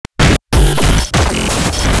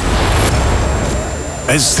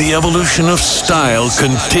As the evolution of style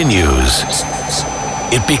continues,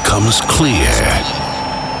 it becomes clear.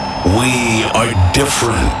 We are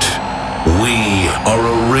different. We are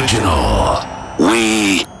original.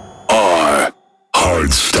 We are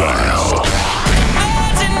hardstyle.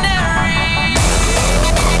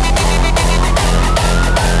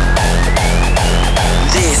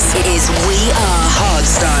 This is We Are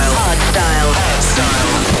Hardstyle.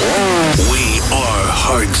 We are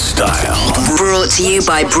hardstyle. Brought to you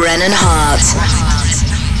by Brennan Hart.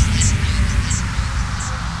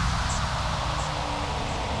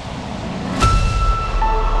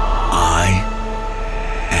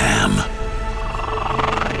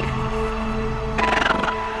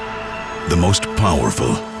 The most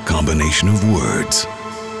powerful combination of words.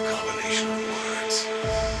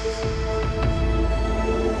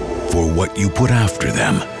 For what you put after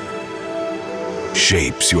them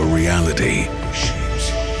shapes your reality.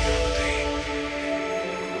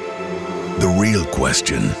 The real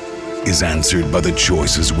question is answered by the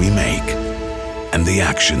choices we make and the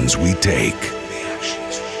actions we take.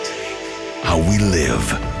 How we live,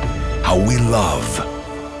 how we love,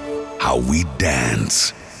 how we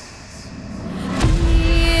dance.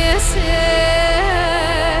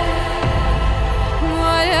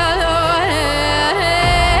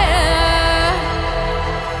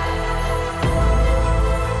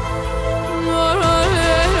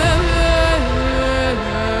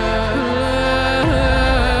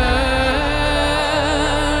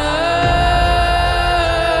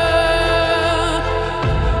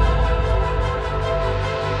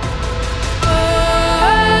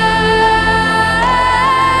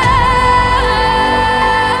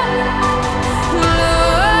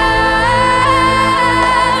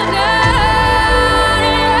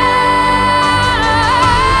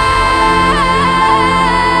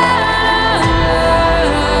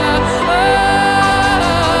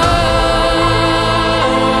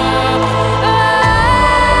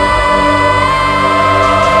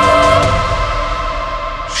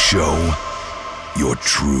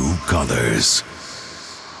 True colors.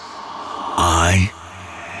 I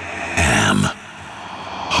am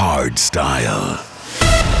hardstyle.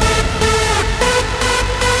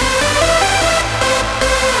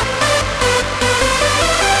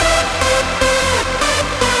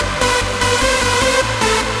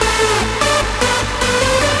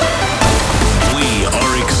 We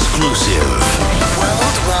are exclusive.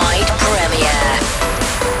 Worldwide premiere.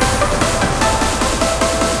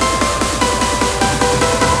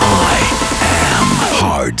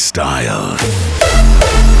 Hardstyle.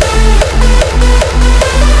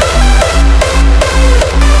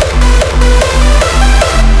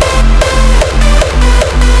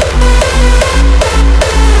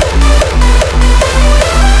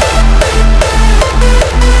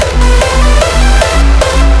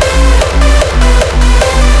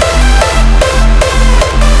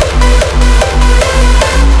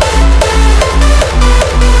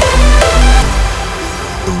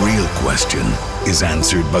 Is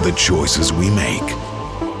answered by the choices we make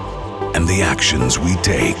and the actions we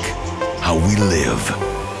take. How we live,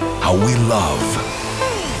 how we love,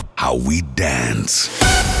 how we dance.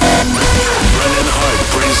 Brennan Hart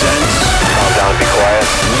presents. Calm down, be quiet.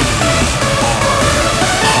 We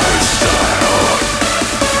are hardstyle.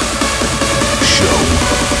 Show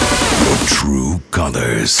your true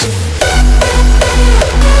colors.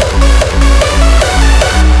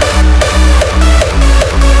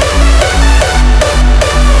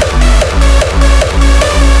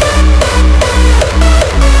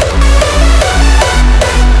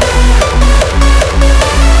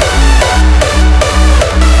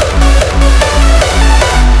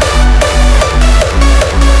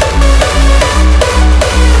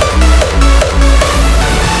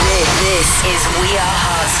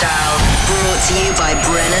 To you by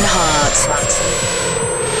Brennan Hart.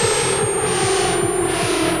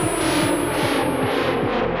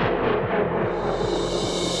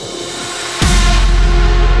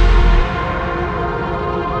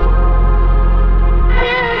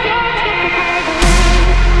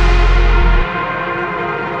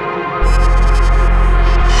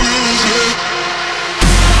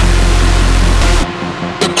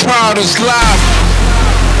 The crowd is live.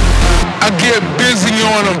 I get busy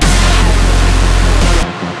on them.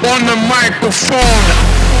 On the microphone,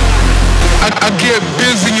 I get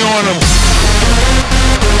busy on them.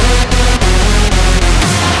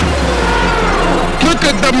 Look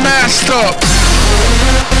at the master.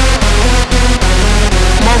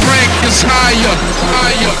 My rank is higher.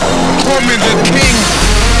 Call me the king.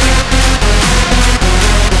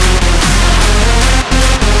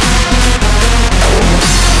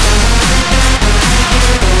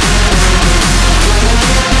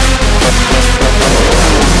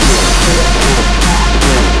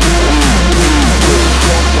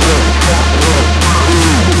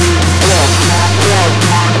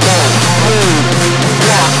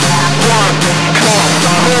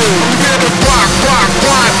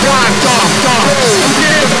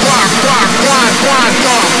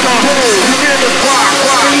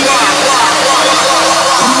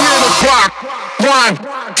 grind,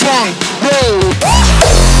 funk, roll.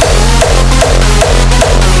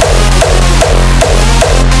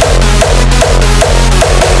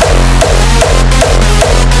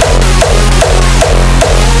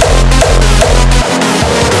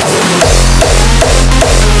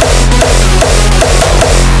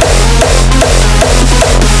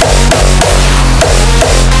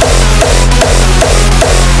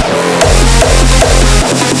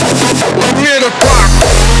 I'm here to rock,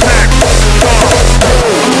 back, roll.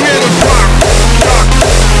 I'm here to rock,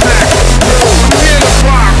 back, roll. I'm here to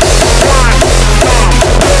rock, grind, roll.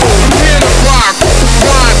 I'm here to rock,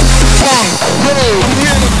 grind, funk, roll. I'm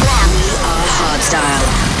here to rock. Hardstyle.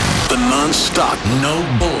 The non-stop, no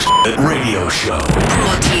bullshit radio show.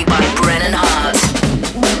 Brought to you by Brennan Hart.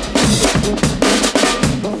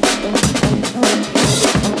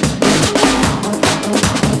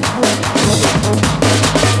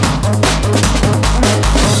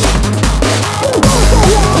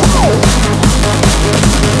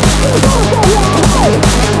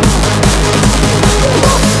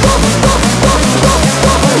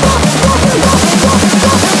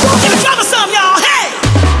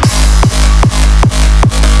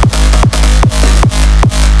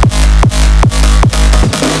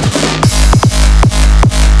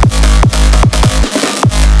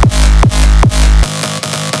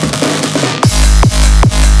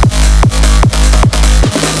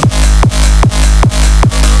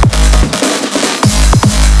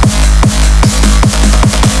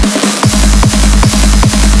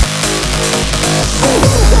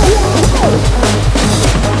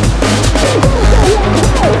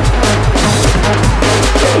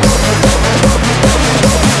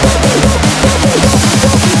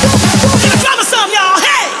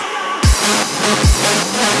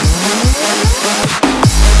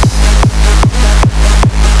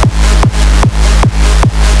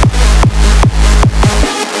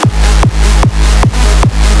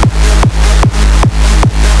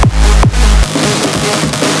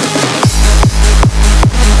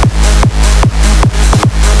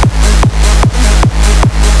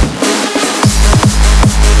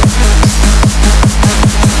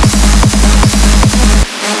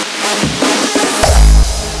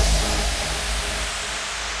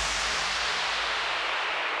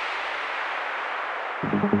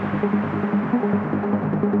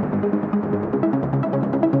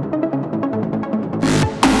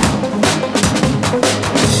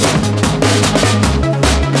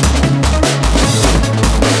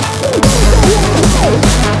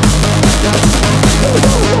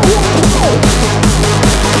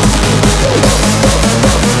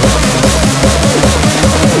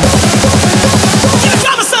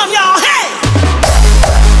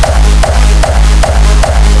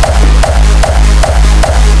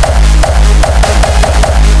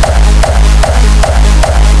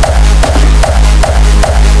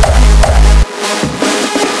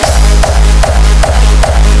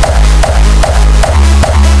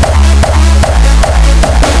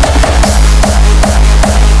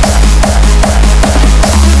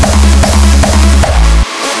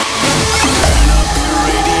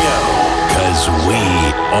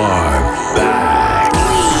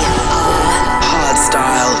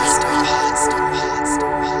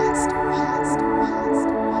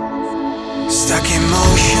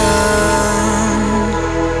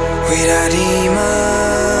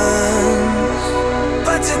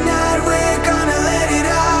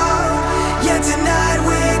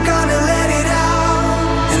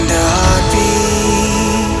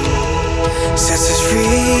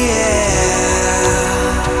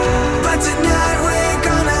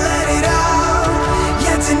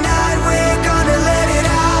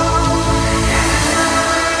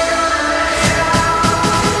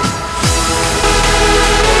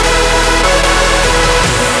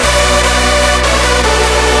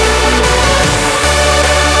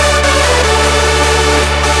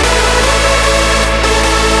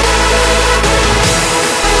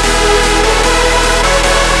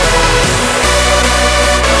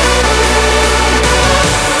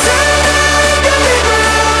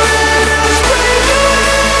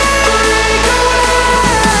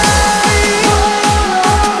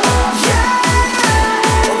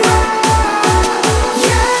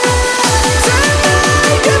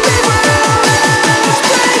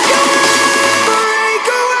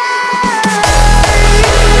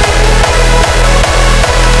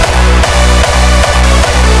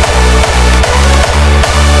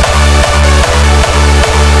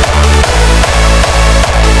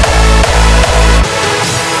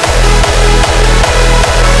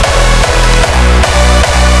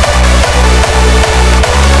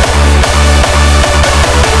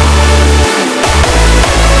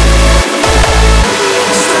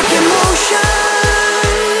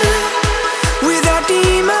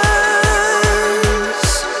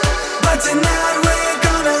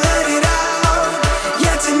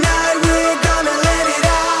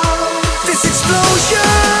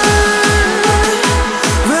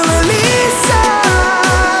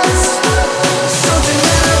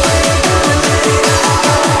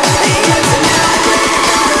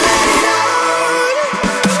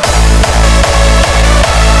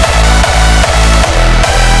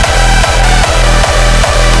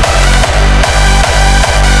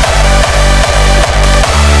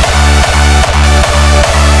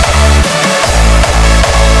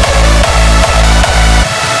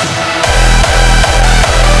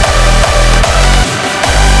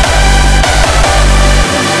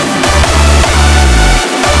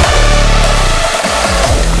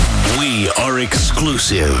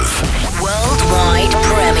 Worldwide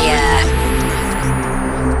premiere.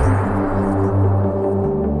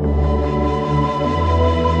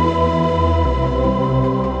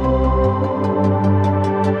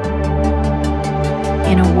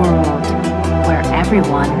 In a world where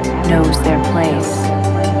everyone knows their place,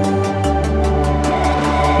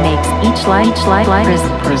 makes each light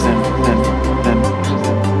prison,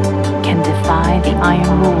 can defy the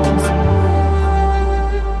iron rules,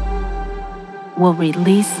 will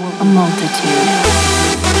release a multitude.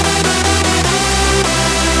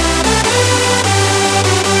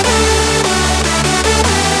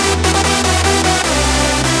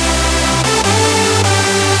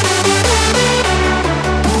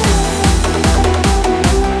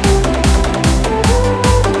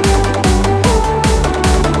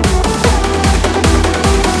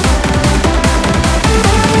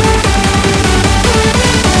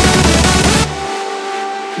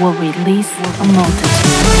 Will release a multitude.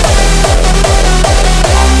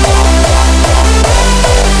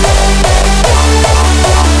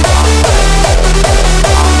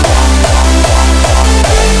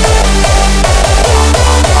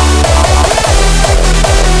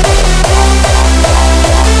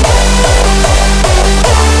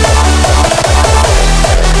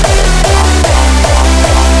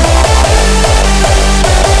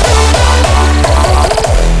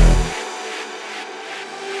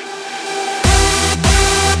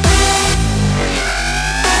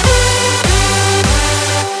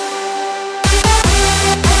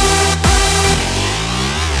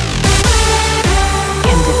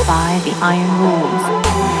 The iron rules.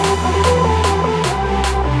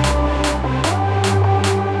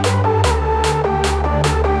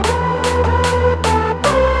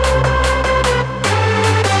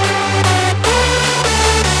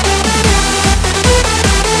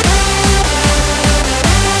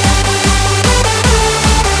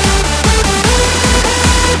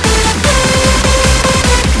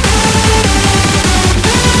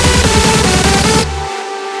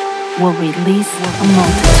 Will release a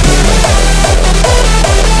multitude.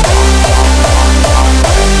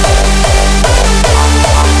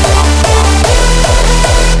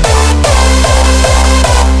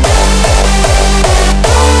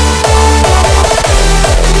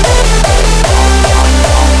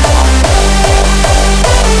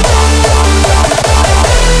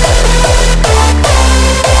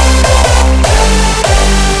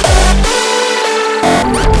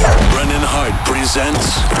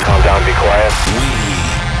 Calm down, be quiet. We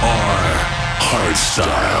are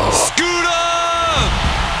Hardstyle. Scooter!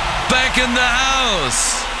 Back in the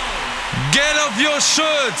house. Get off your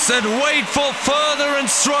shirts and wait for further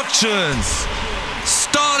instructions.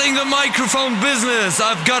 Starting the microphone business,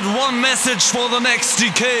 I've got one message for the next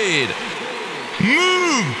decade.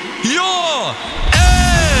 Move your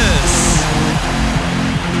ass!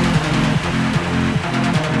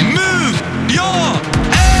 Move your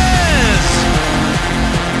ass!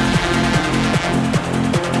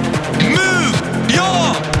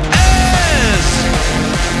 Your ass!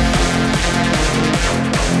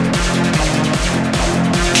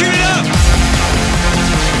 Keep it up!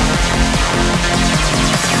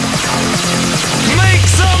 Make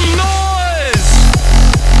some noise!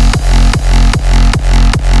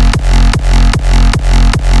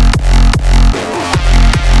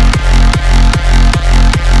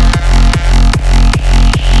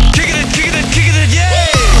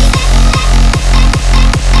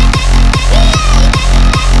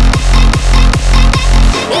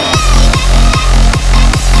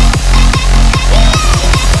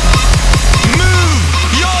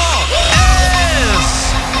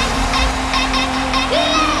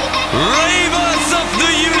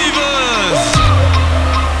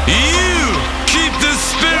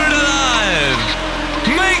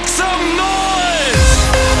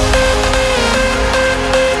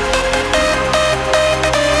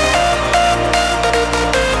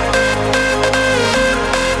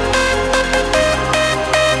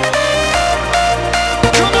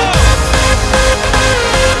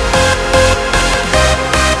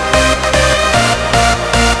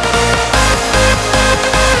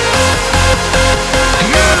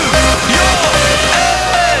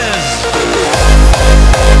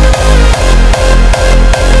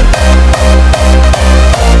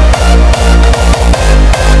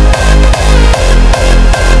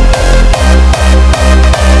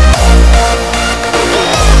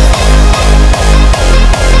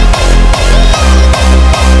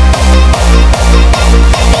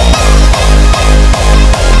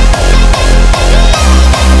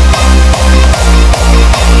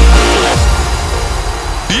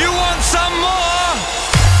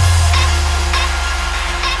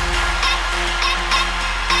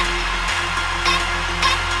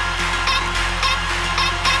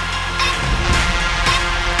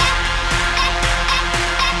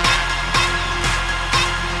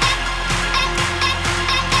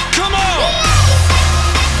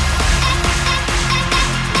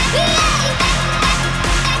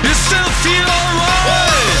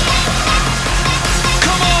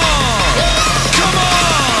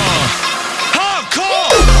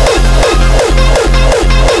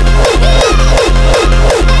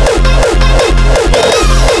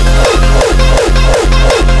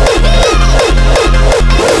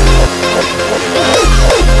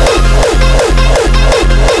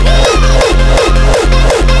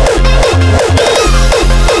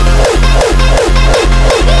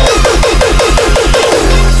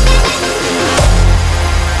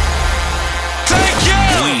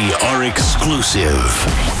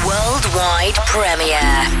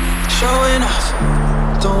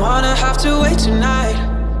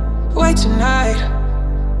 way tonight.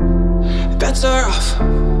 Bets are off.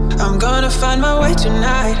 I'm gonna find my way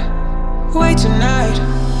tonight. Way tonight.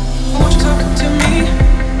 Won't you talk to me?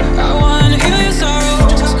 I wanna heal your sorrow.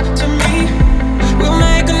 Won't you talk to me? We'll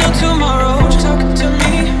make a new tomorrow. Won't you talk to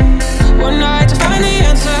me? One night to find the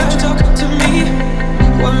answer. Won't you talk to me?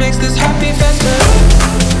 What makes this happy faster?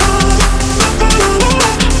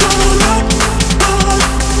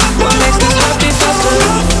 What makes this happy faster?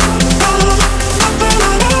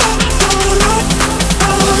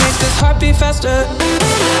 What makes this happy faster?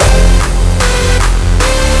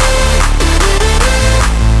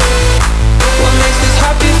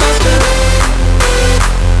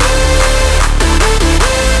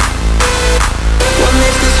 What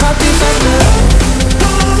makes this happy faster?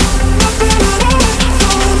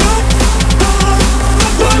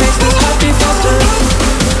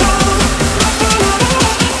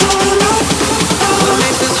 What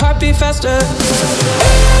makes this happy faster?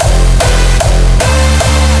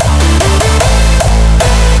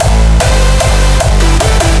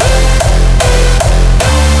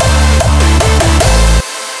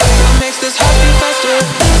 What makes this happy faster?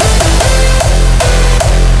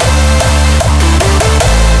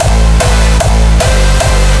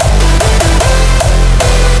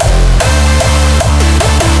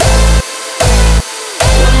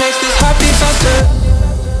 What makes this happy faster?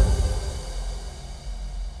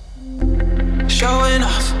 Showing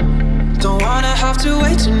off, don't wanna have to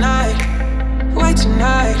wait tonight. Wait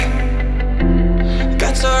tonight.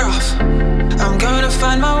 Bets are off. I'm gonna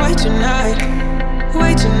find my way tonight.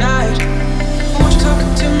 Wait tonight. Won't you talk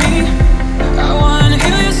to me? I wanna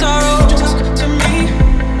heal your sorrow. Won't you talk to me?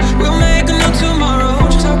 We'll make a new tomorrow.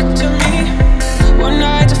 Won't you talk to me? One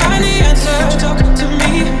night to find the answer. Won't you talk to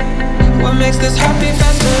me? What makes this happy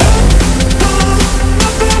faster?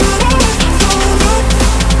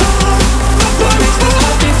 What makes this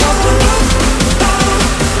happy faster?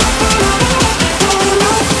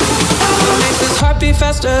 What makes this happy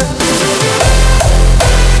faster?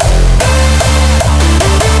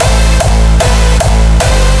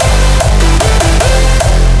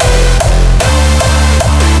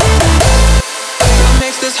 What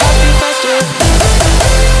makes this happy faster?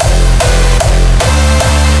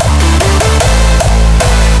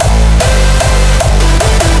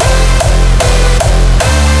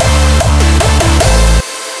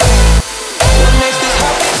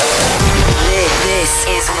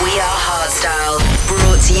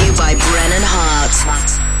 By Brennan Hart.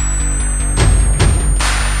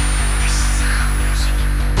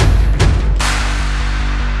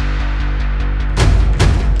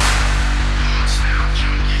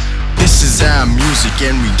 This is our music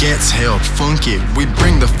and we get to help funk it. We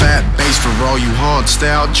bring the fat bass for all you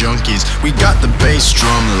hardstyle junkies. We got the bass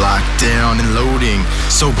drum locked down and loading.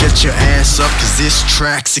 So get your ass up cause this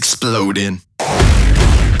track's exploding.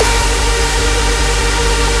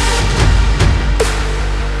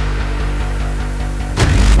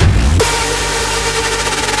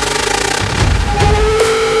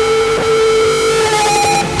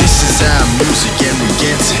 Music and we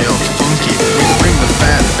get to help funk it. We bring the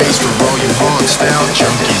fat bass for all you hardstyle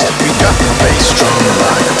junkies. We got the bass drum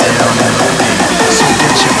locked down and loading. So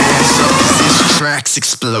get your hands up cause this track's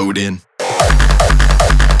exploding.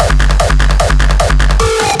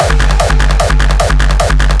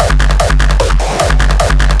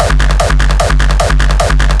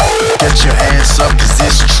 Get your ass up cause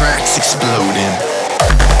this track's exploding.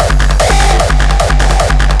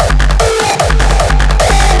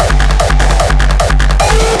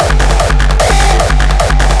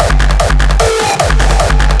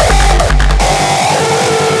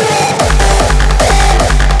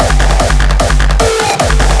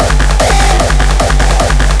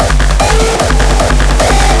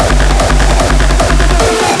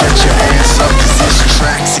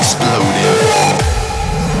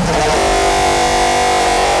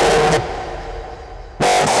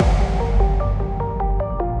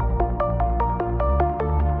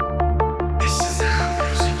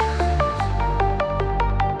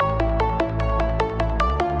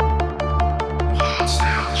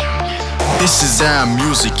 This is our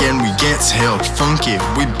music and we get to help funk it.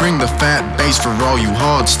 We bring the fat bass for all you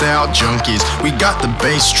hardstyle junkies. We got the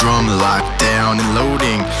bass drum locked down and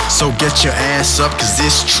loading. So get your ass up cause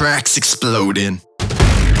this track's exploding.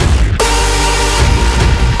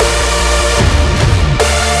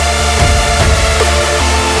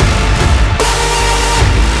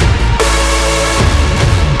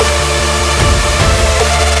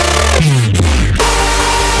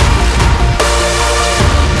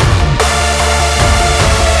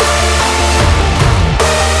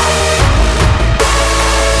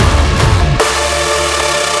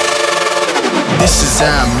 This is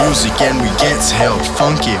our music and we get hell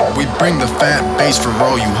funky. We bring the fat bass for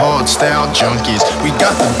all you hard style junkies. We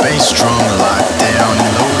got the bass drum locked down and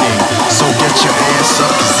loading. So get your ass up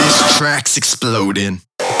cause this track's exploding.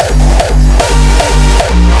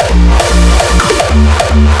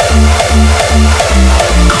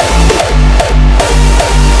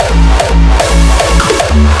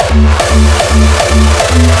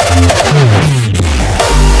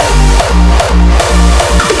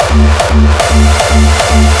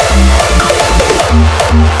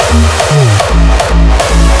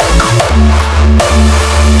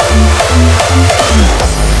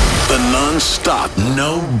 The non-stop,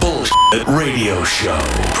 no bullshit radio show.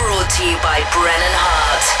 Brought to you by Brennan Hart.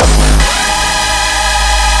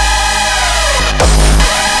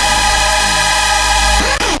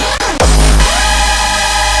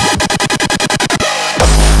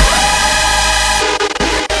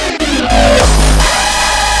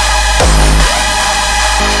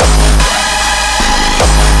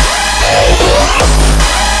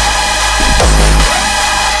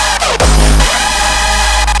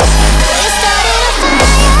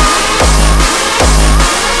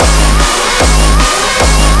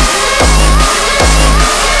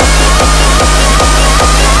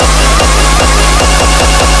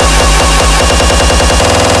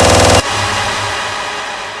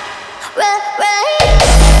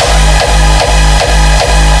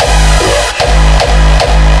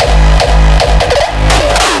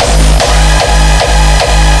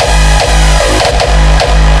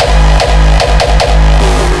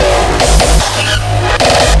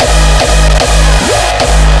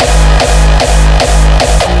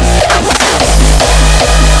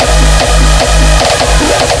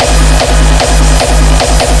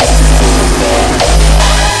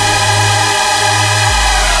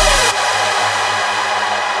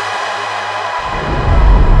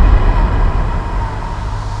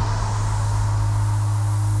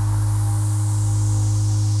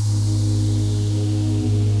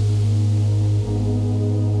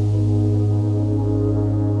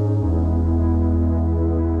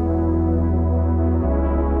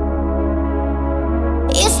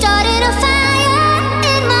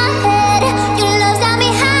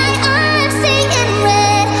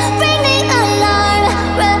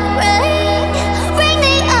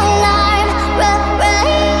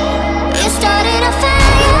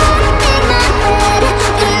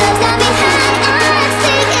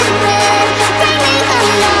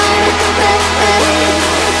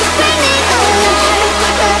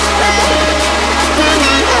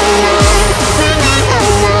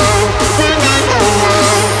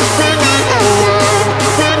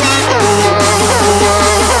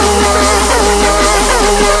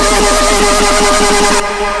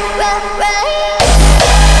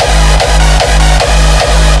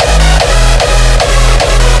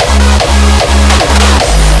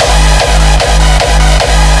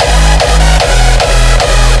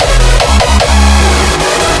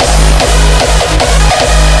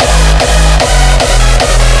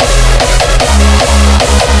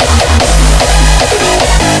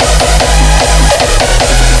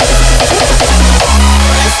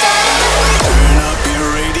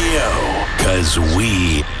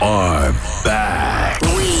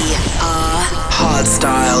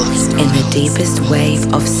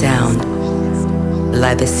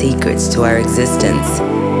 The secrets to our existence,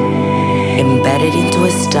 embedded into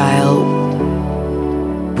a style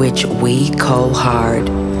which we call hard.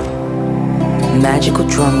 Magical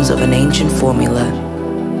drums of an ancient formula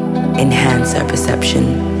enhance our perception.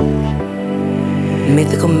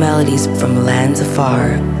 Mythical melodies from lands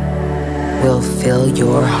afar will fill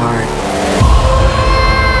your heart.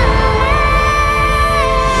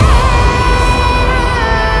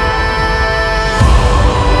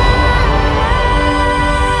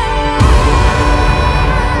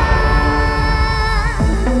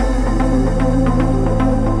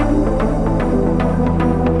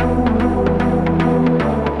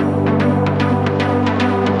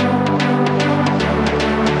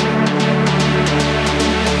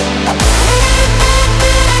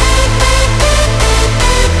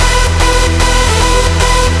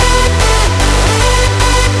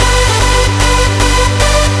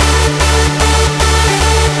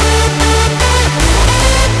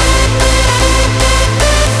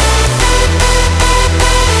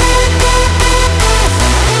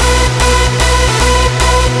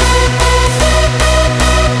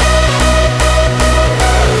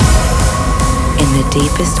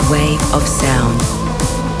 Deepest wave of sound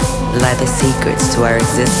lie the secrets to our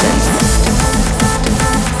existence.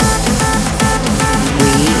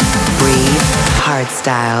 We breathe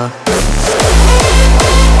hardstyle.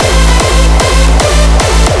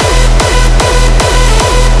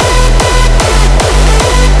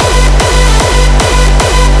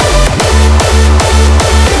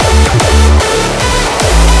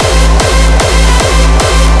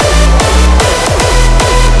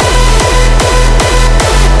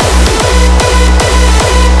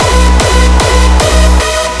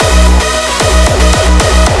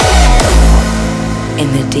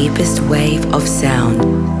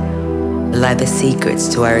 lie the secrets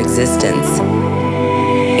to our existence,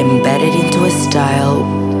 embedded into a style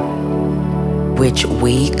which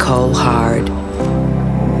we call hard.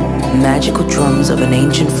 Magical drums of an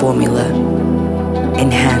ancient formula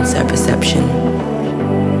enhance our perception.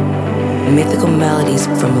 Mythical melodies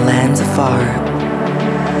from lands afar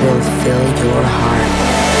will fill your heart.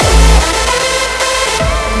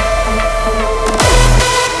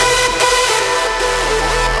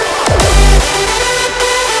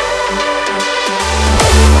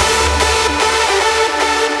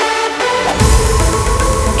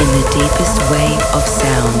 In the deepest wave of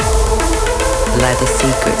sound lie the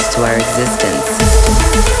secrets to our existence.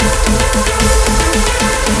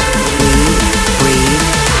 We breathe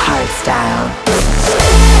hardstyle.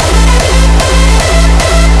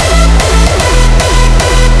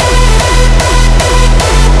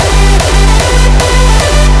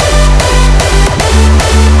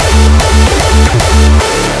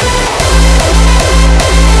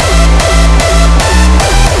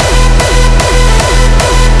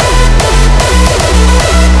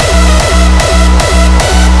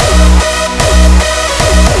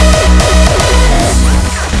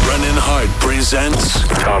 Presents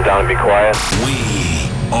Calm Down, Be Quiet. We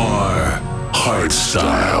are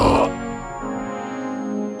Hardstyle.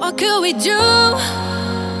 What could we do?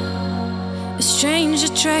 A strange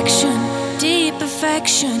attraction, deep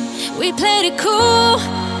affection. We played it cool.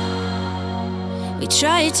 We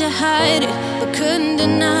tried to hide it, but couldn't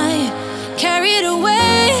deny it. Carried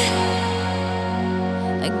away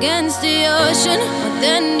against the ocean, more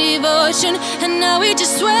than devotion. And now we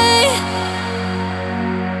just sway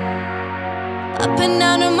up and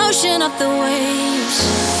down emotion of the waves.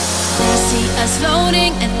 They see us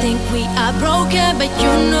floating and think we are broken, but you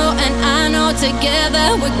know and I know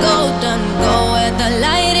together we're golden. Go where the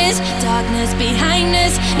light is, darkness behind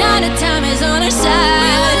us. Now the time is on our side.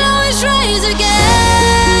 We will always rise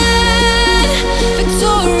again,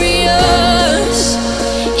 victorious,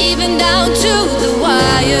 even down to the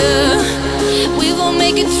wire. We will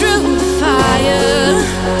make it through the fire.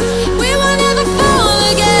 We will never fall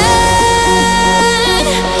again,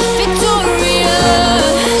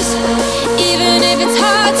 victorious, even if it's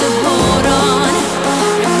hard to hold on.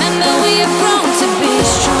 Remember we have grown to be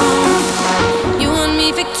strong. You and me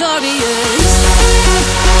victorious.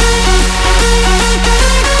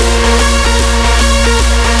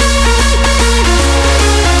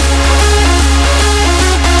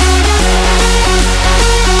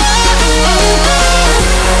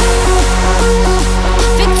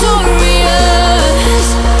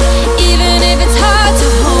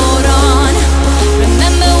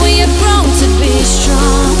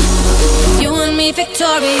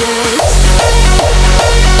 Victorious.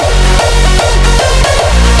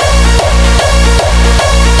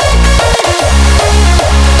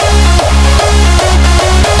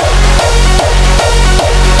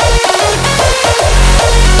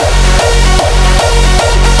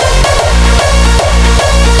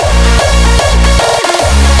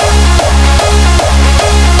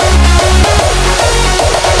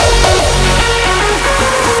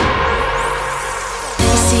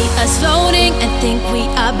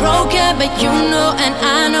 Broken, but you know and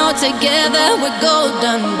I know together we're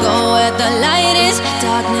golden. Go where the light is,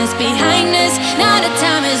 darkness behind us. Now the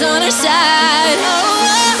time is on our side.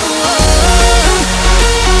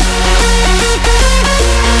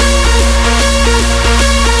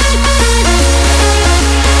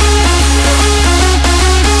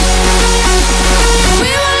 We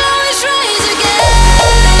will always rise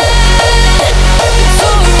again,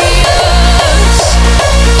 victorious,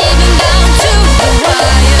 even down to the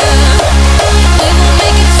wire. We will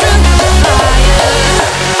make it through the fire.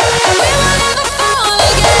 We will never fall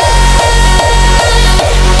again,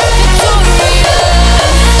 victorious.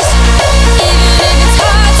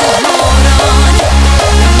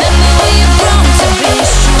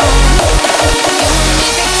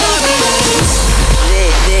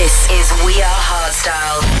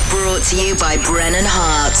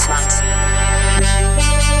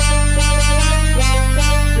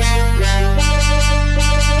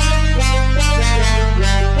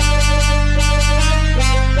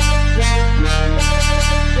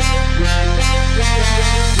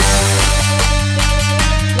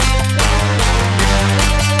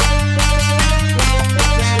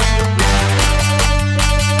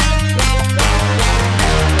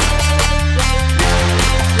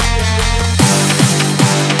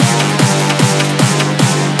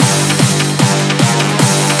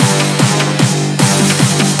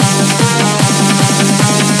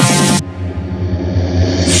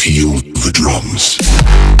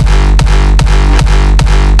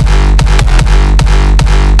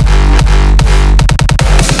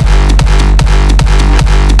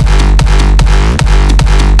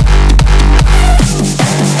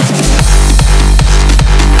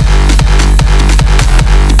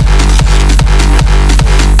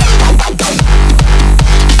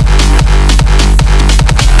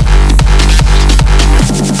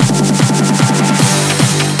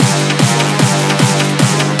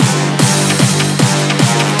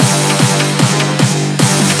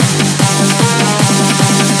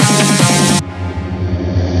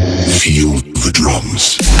 Feel the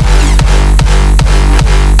drums.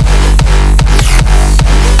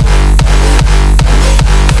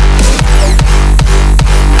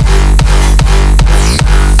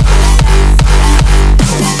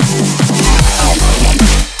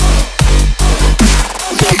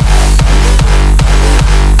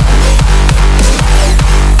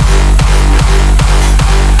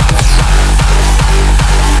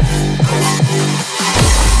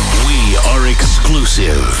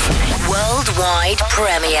 Worldwide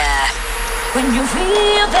premiere. When you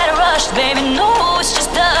feel that rush, baby, no, it's just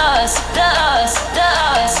us, us,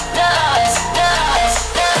 us, us, us,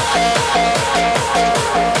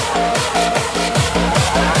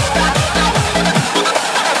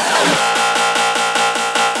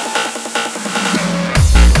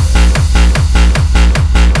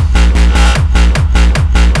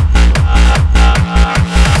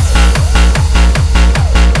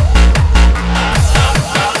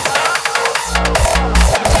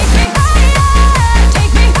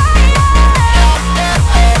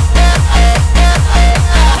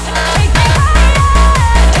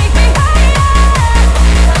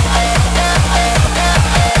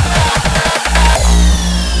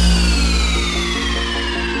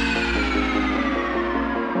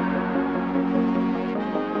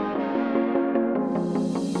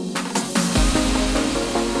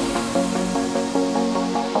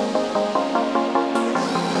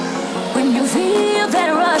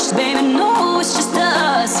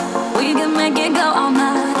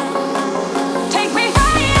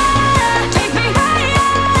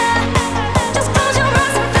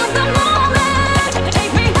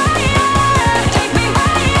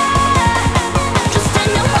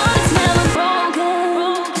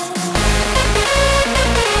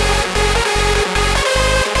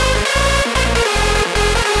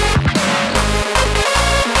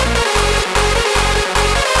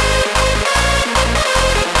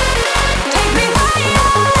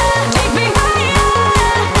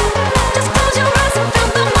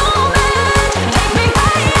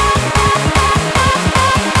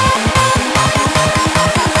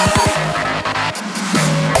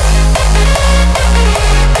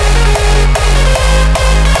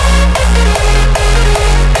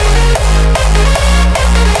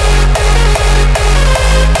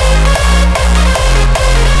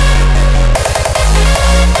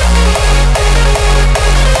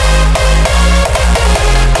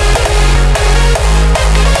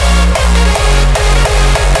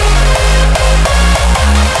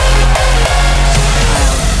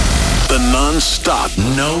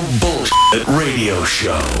 No bullshit radio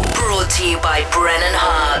show. Brought to you by Brennan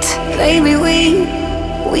Hart. Baby,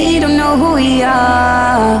 we don't know who we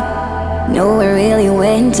are. No, it really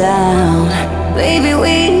went down. Baby,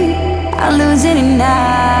 we are losing it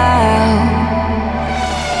now.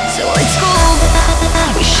 So it's cool,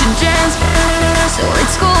 we should dance. So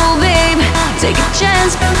it's cool, babe, take a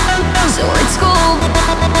chance. So it's cool,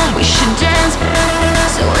 we should dance.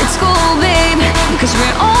 So it's cool, babe, because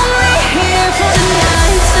we're only here for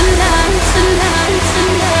tonight, tonight, tonight,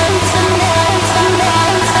 tonight, tonight,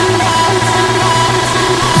 tonight, tonight, tonight,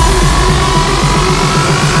 tonight.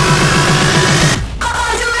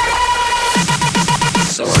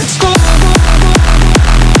 So it's cool,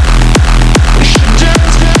 we should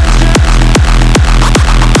dance.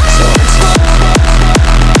 So it's cool,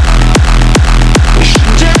 we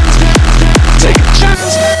should dance. Take a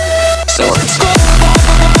chance. So it's cool,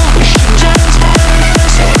 we should dance.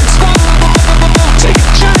 So it's cool, take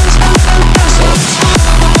a chance. So it's cool,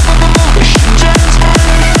 we should dance.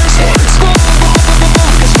 So it's cool,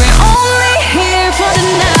 'cause we're only here for the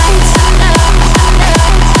night, tonight, tonight,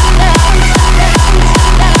 tonight, tonight,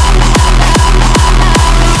 tonight.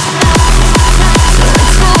 So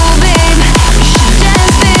it's cool, babe, we should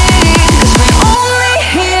dance, babe, 'cause we're only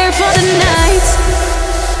here for the night.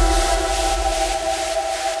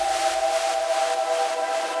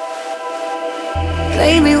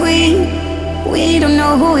 Baby, we don't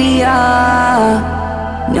know who we are.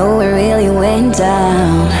 No, it really went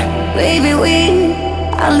down. Baby, we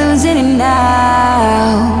are losing it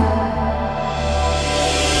now.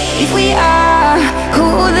 If we are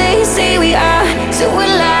who they say we are, so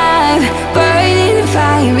alive, burning in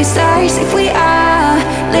fiery stars. If we are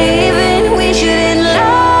living, we shouldn't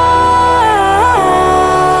lie.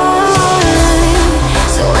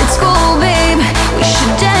 So it's cool, babe, we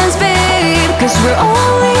should dance, babe, 'cause we're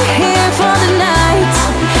only here for the night.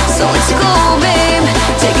 So it's cool, babe,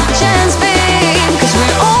 take a chance, babe, 'cause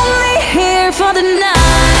we're only here for the night.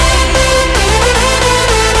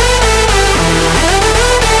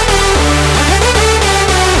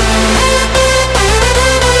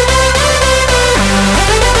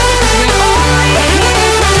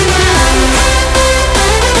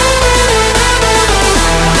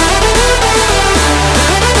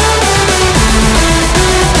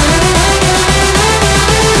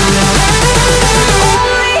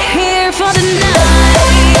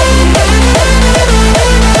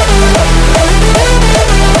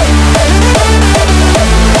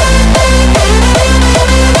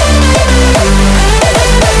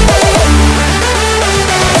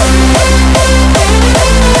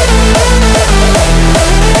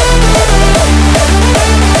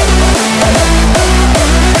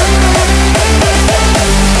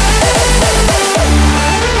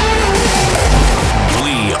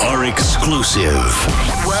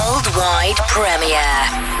 Worldwide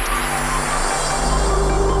premiere.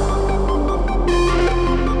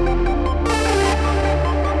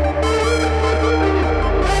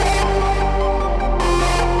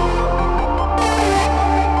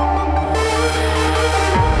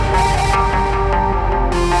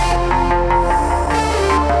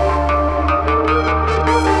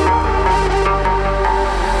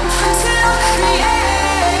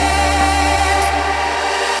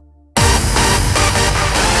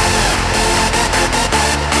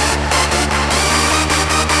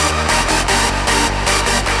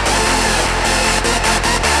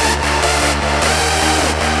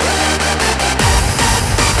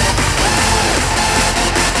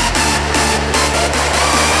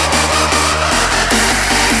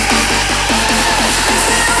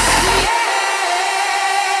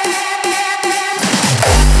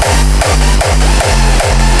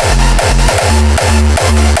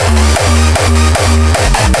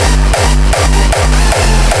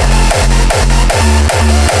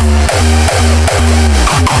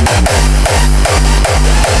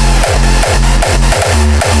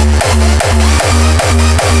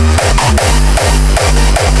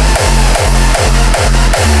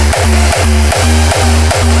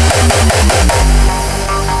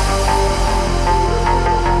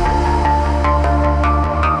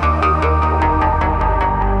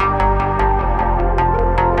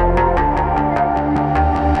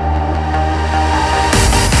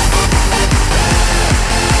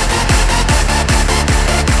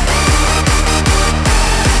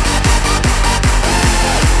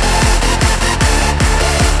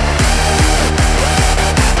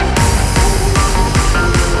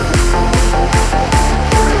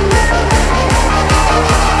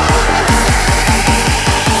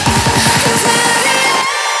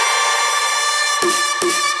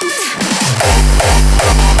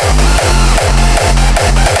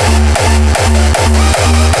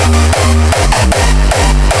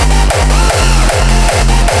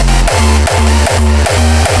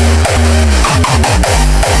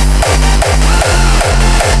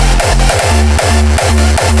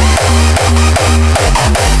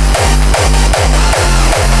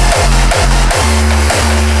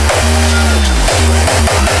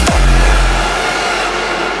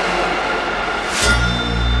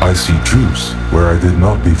 I see truths where I did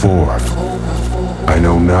not before. I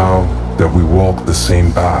know now that we walk the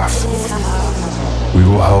same path. We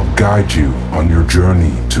will help guide you on your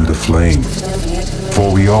journey to the flame.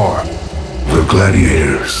 For we are the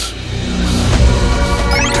gladiators.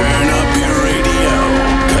 Turn up your radio,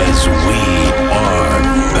 'cause we are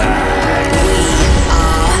back. We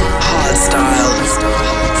are hardstyle.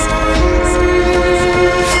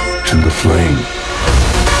 To the flame.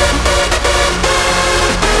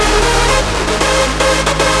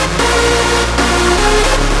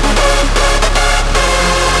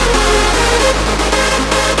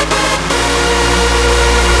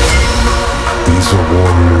 These are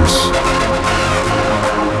warriors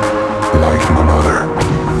like none other.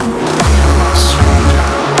 Speed,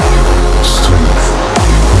 strength,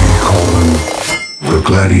 we call them the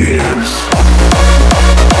gladiators.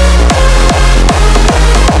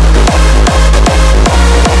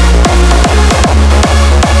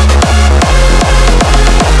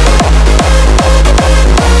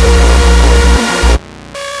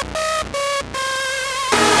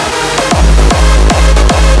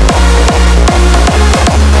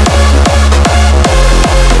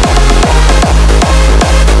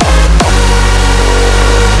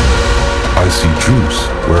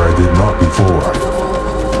 Where I did not before.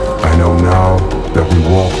 I know now that we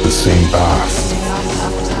walk the same path.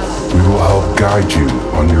 We will help guide you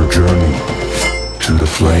on your journey to the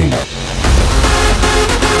flame.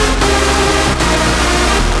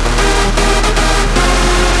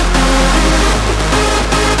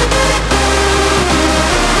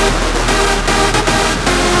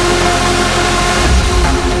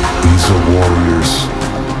 These are warriors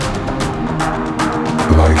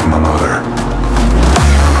like none other.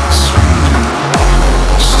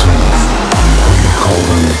 Call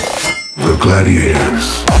them the gladiators.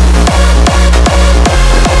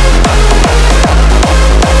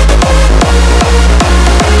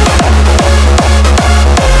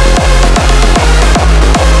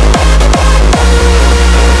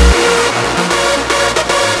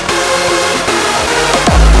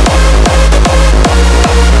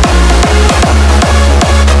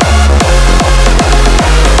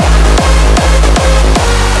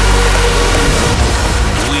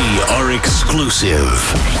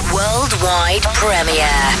 Worldwide premiere.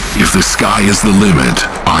 If the sky is the limit,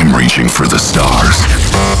 I'm reaching for the stars.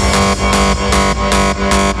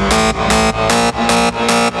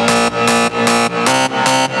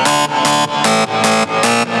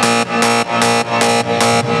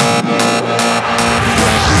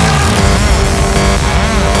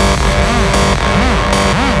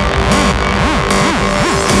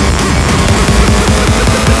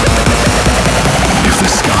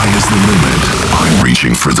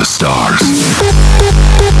 for the stars.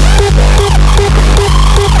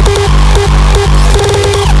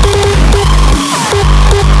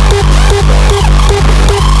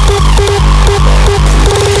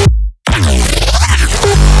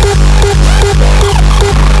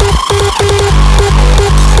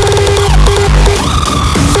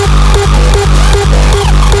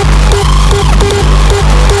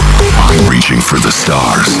 I'm reaching for the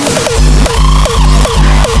stars.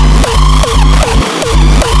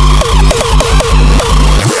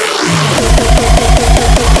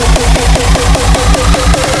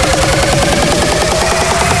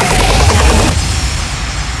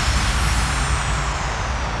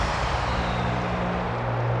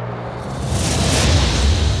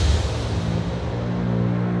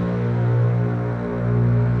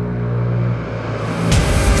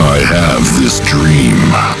 I have this dream.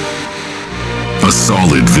 A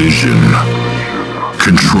solid vision.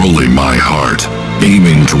 Controlling my heart.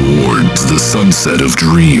 Aiming towards the sunset of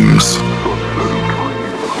dreams.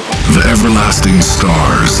 The everlasting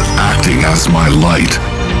stars acting as my light.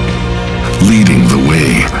 Leading the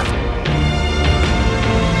way.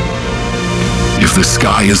 If the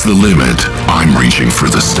sky is the limit, I'm reaching for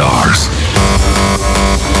the stars.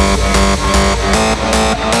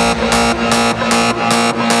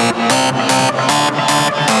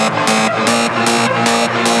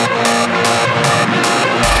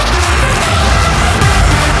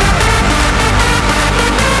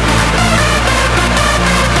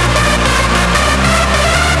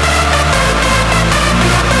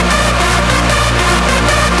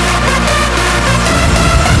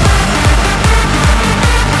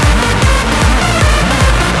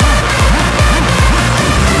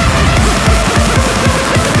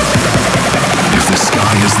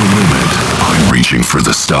 Reaching for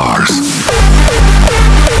the stars.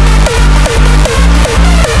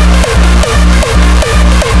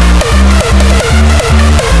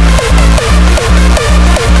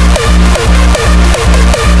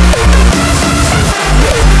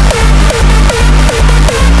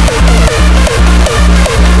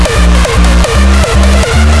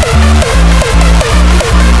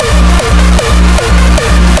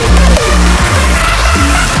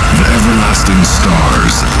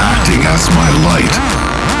 Stars acting as my light,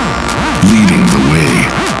 leading the way.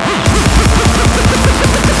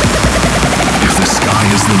 If the sky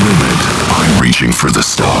is the limit, I'm reaching for the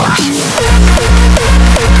stars.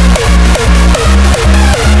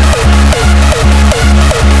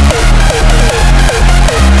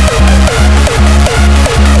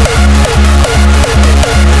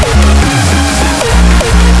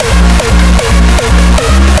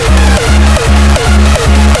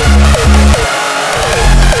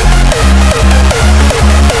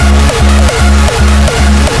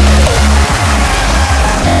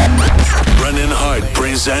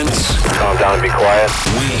 Presents. Calm down and be quiet.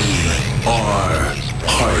 We are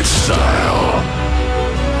Hardstyle.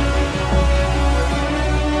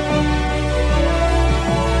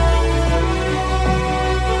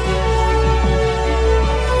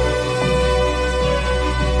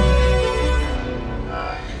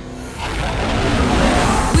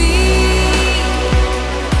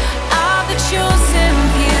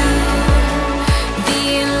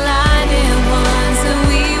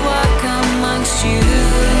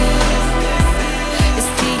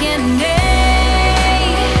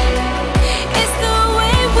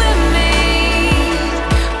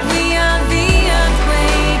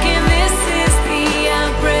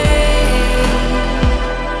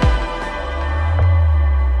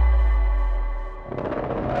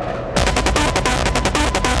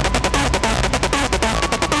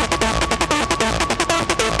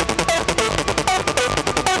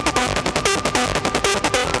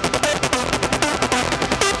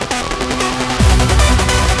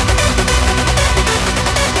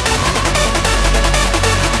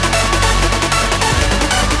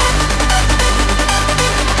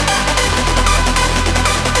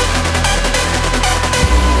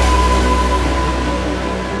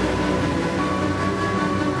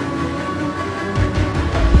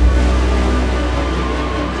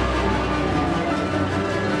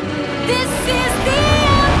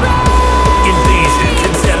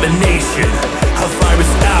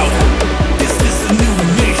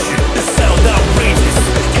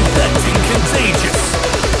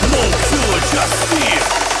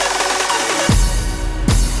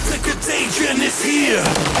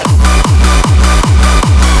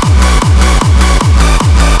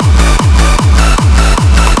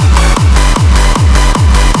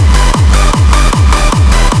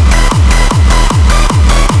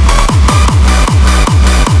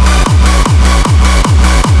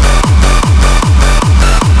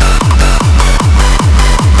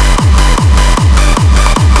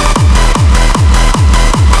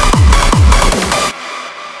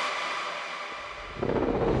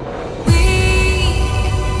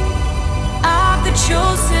 the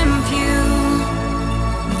chosen few,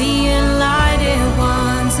 the enlightened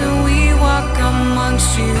ones, and we walk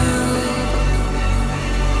amongst you.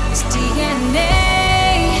 It's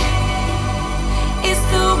DNA, it's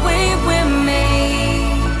the way we're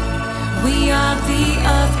made. We are the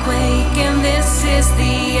earthquake, and this is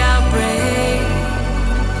the outbreak.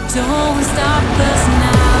 Don't stop us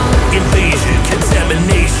now. Invasion,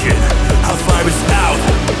 contamination, our virus out.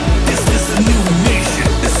 This is a new nation.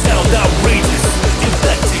 The sound outrageous,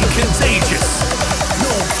 infecting, contagious.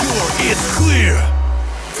 No cure, it's clear.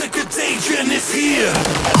 The contagion is here.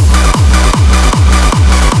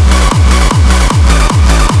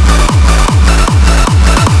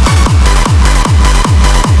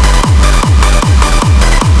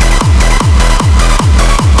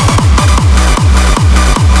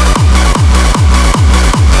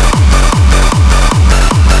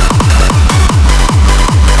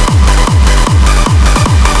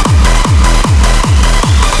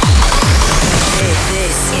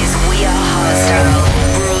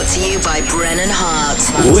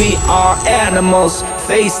 We are animals,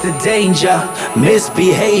 face the danger.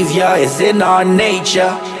 Misbehavior is in our nature.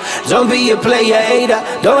 Don't be a player hater,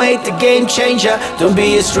 don't hate the game changer. Don't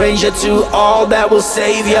be a stranger to all that will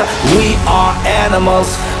save ya. We are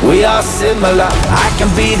animals, we are similar. I can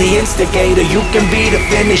be the instigator, you can be the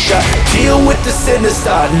finisher. Deal with the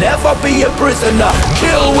sinister, never be a prisoner.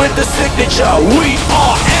 Kill with the signature, we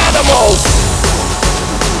are animals.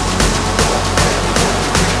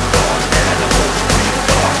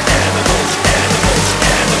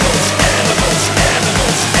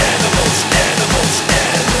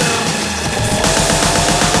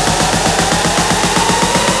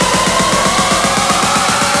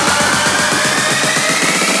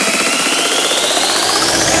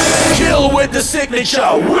 With the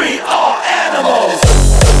signature, we are animals.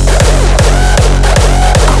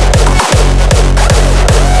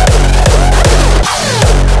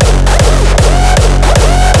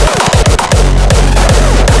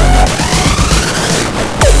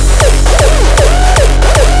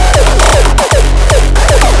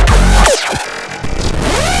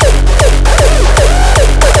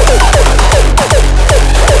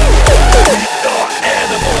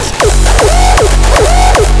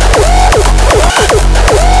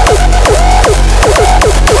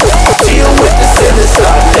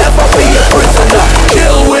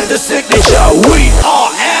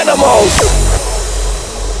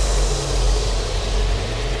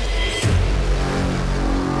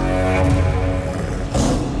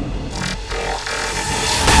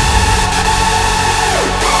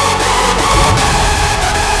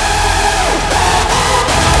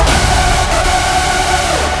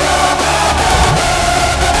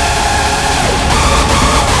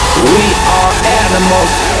 We are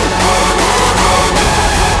animals.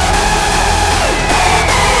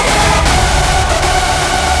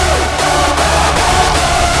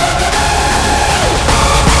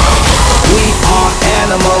 We are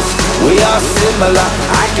animals. We are similar.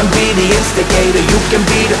 I can be the instigator, you can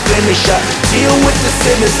be the finisher. Deal with the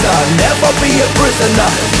sinister, never be a prisoner.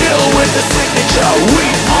 Kill with the signature, we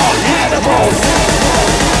are animals.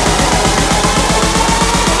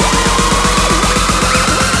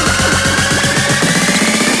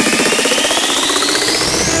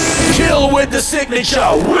 Kill with the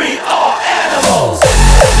signature, we are animals.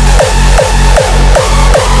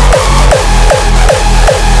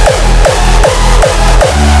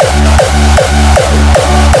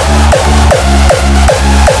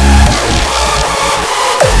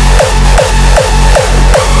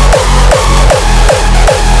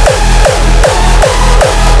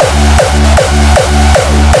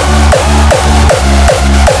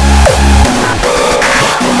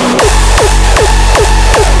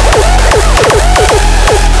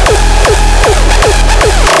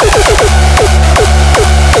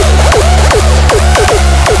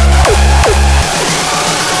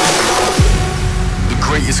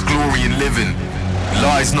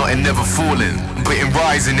 Not in never falling, but in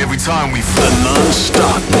rising every time we fall. The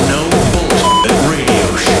non-stop, no bullshit radio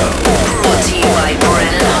show. Brought to you by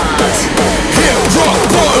Brennan Hart. Hit rock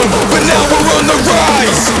bottom, but now we're on the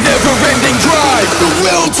rise. Never-ending drive, the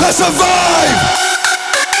will to survive.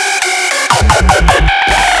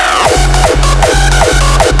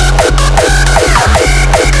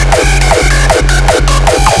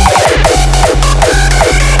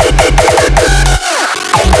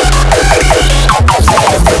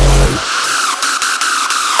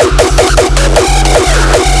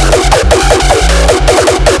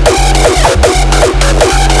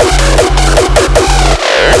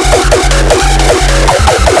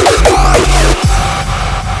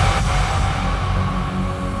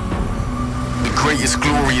 greatest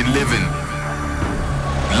glory in living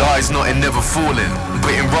lies not in never falling,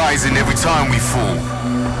 but in rising every time we fall.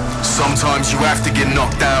 Sometimes you have to get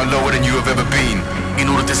knocked down lower than you have ever been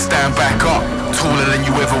in order to stand back up taller than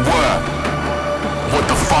you ever were. What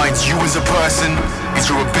defines you as a person is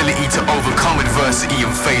your ability to overcome adversity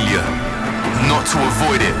and failure, not to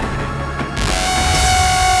avoid it.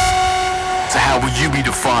 So how will you be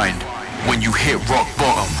defined when you hit rock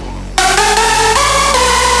bottom?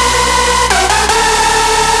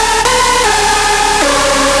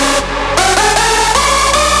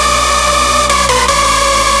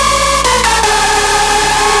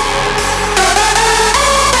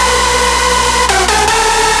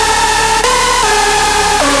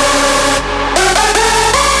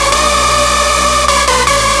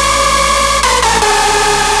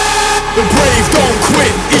 The brave don't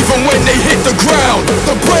quit, even when they hit the ground.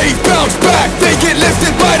 The brave bounce back, they get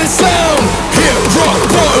lifted by the sound. Hit rock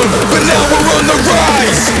bottom, but now we're on the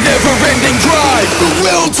rise. Never ending drive, the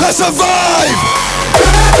will to survive.